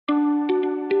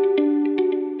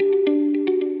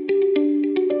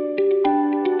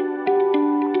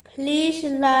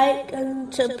like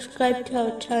and subscribe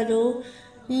to our channel.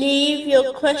 Leave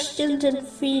your questions and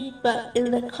feedback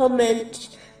in the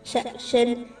comments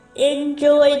section.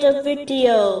 Enjoy the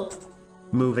video.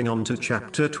 Moving on to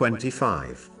chapter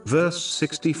 25, verse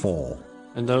 64.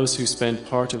 And those who spend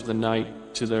part of the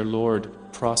night to their Lord,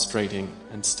 prostrating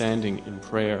and standing in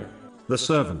prayer. The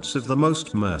servants of the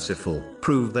Most Merciful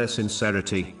prove their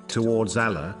sincerity towards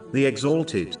Allah, the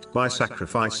Exalted, by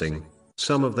sacrificing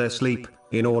some of their sleep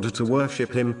in order to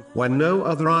worship Him when no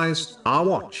other eyes are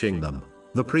watching them.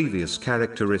 The previous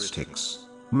characteristics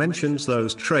mentions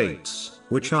those traits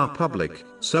which are public,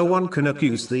 so one can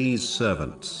accuse these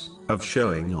servants of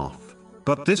showing off.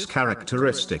 But this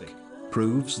characteristic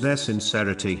proves their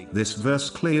sincerity. This verse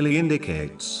clearly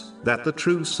indicates that the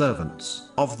true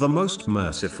servants of the Most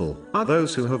Merciful are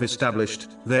those who have established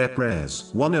their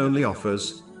prayers. One only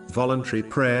offers voluntary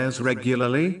prayers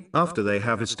regularly after they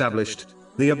have established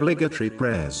the obligatory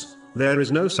prayers. There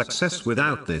is no success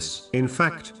without this. In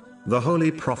fact, the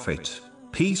Holy Prophet,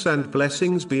 peace and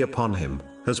blessings be upon him,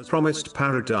 has promised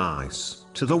paradise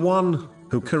to the one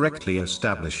who correctly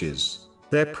establishes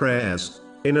their prayers,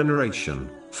 in a narration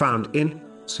found in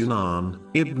Sunan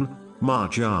Ibn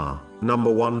Majah,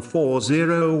 number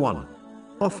 1401.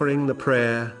 Offering the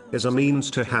prayer is a means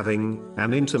to having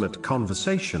an intimate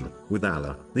conversation with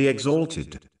Allah, the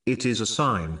Exalted. It is a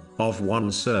sign of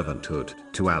one's servanthood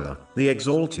to Allah, the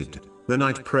Exalted. The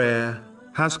night prayer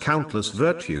has countless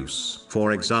virtues.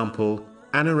 For example,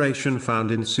 a narration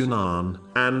found in Sunan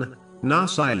an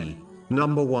Nasa'i,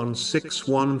 number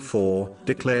 1614,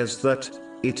 declares that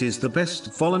it is the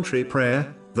best voluntary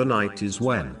prayer. The night is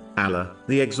when Allah,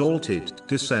 the Exalted,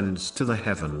 descends to the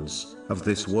heavens of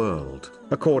this world,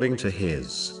 according to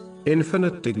His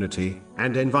infinite dignity,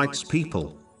 and invites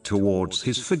people towards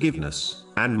His forgiveness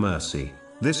and mercy.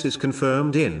 This is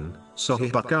confirmed in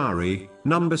Sahih Bukhari,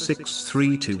 number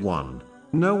 6321.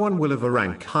 No one will have a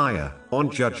rank higher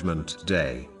on Judgment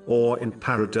Day, or in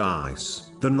paradise,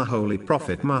 than the Holy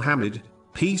Prophet Muhammad,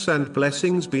 peace and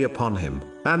blessings be upon him,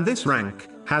 and this rank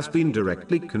has been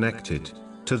directly connected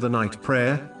to the night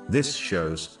prayer. This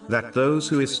shows that those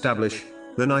who establish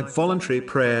the night voluntary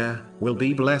prayer will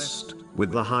be blessed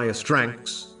with the highest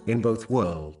ranks in both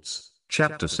worlds.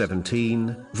 Chapter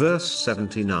 17, verse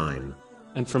 79.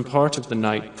 And from part of the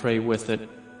night pray with it,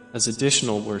 as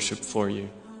additional worship for you.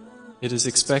 It is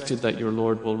expected that your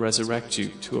Lord will resurrect you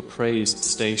to a praised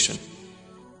station.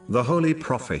 The Holy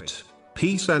Prophet,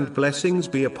 peace and blessings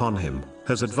be upon him,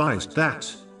 has advised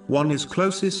that one is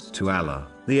closest to Allah,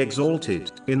 the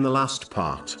Exalted, in the last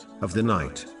part of the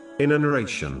night. In a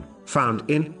narration found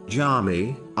in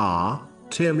Jami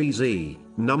Tirmizi,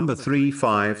 number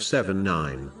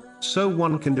 3579. So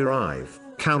one can derive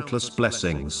countless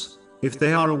blessings if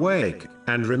they are awake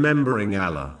and remembering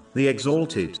Allah, the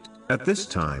Exalted, at this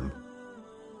time.